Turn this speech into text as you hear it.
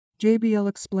JBL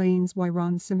explains why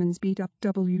Ron Simmons beat up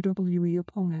WWE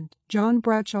opponent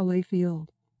Bradshaw Layfield.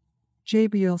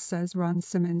 JBL says Ron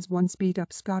Simmons once beat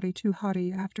up Scotty too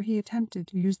Hotty after he attempted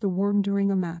to use the worm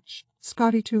during a match.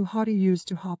 Scotty too Hotty used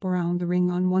to hop around the ring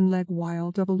on one leg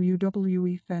while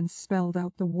WWE fans spelled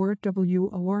out the word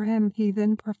WORM. He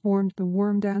then performed the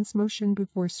worm dance motion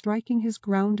before striking his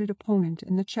grounded opponent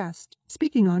in the chest.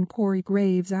 Speaking on Corey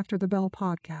Graves' After the Bell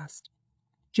podcast,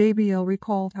 JBL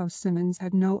recalled how Simmons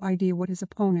had no idea what his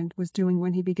opponent was doing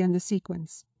when he began the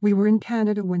sequence. "We were in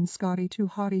Canada when Scotty too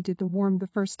Hotty did the worm the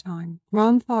first time.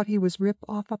 Ron thought he was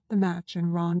rip-off up the match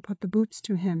and Ron put the boots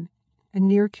to him and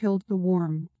near killed the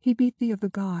worm. He beat the other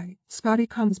guy. Scotty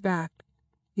comes back.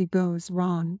 He goes,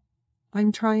 'Ron,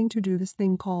 I'm trying to do this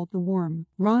thing called the worm.'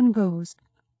 Ron goes,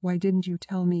 'Why didn't you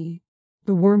tell me?'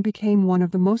 The worm became one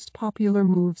of the most popular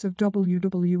moves of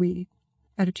WWE.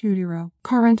 Attitude Era.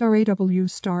 Current RAW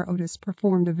star Otis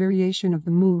performed a variation of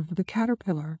the move, the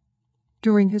Caterpillar,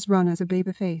 during his run as a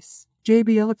babyface.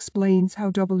 JBL explains how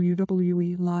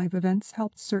WWE live events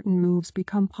helped certain moves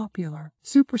become popular.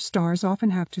 Superstars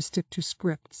often have to stick to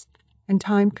scripts and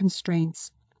time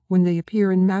constraints when they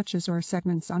appear in matches or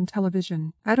segments on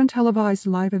television. At untelevised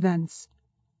live events,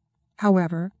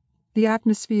 however, the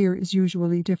atmosphere is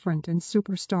usually different and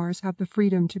superstars have the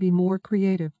freedom to be more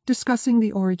creative. Discussing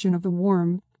the origin of the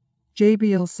worm,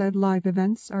 JBL said live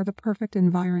events are the perfect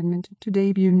environment to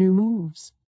debut new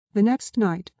moves. The next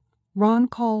night, Ron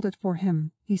called it for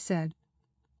him. He said,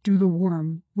 "Do the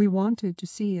worm. We wanted to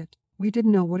see it. We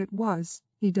didn't know what it was.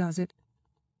 He does it.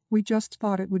 We just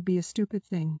thought it would be a stupid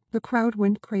thing." The crowd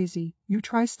went crazy. You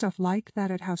try stuff like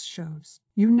that at house shows.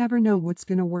 You never know what's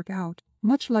gonna work out.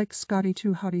 Much like Scotty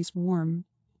too Hotty's worm,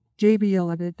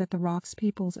 JBL added that The Rock's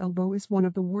People's Elbow is one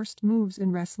of the worst moves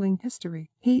in wrestling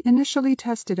history. He initially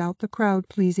tested out the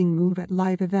crowd-pleasing move at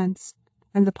live events,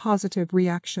 and the positive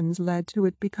reactions led to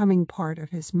it becoming part of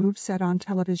his moveset on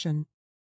television.